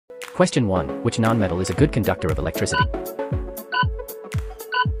Question 1. Which nonmetal is a good conductor of electricity?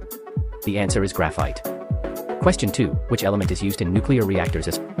 The answer is graphite. Question 2. Which element is used in nuclear reactors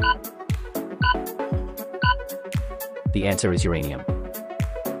as... The answer is uranium.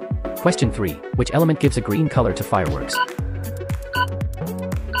 Question 3. Which element gives a green color to fireworks?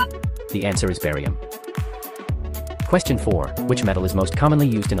 The answer is barium. Question 4. Which metal is most commonly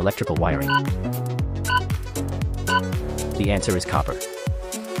used in electrical wiring? The answer is copper.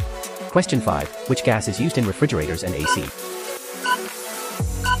 Question 5. Which gas is used in refrigerators and AC?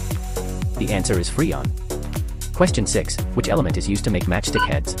 The answer is freon. Question 6. Which element is used to make matchstick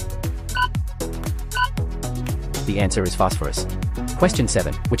heads? The answer is phosphorus. Question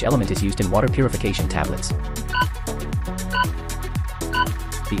 7. Which element is used in water purification tablets?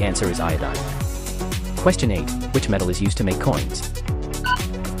 The answer is iodine. Question 8. Which metal is used to make coins?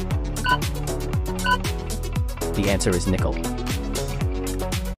 The answer is nickel.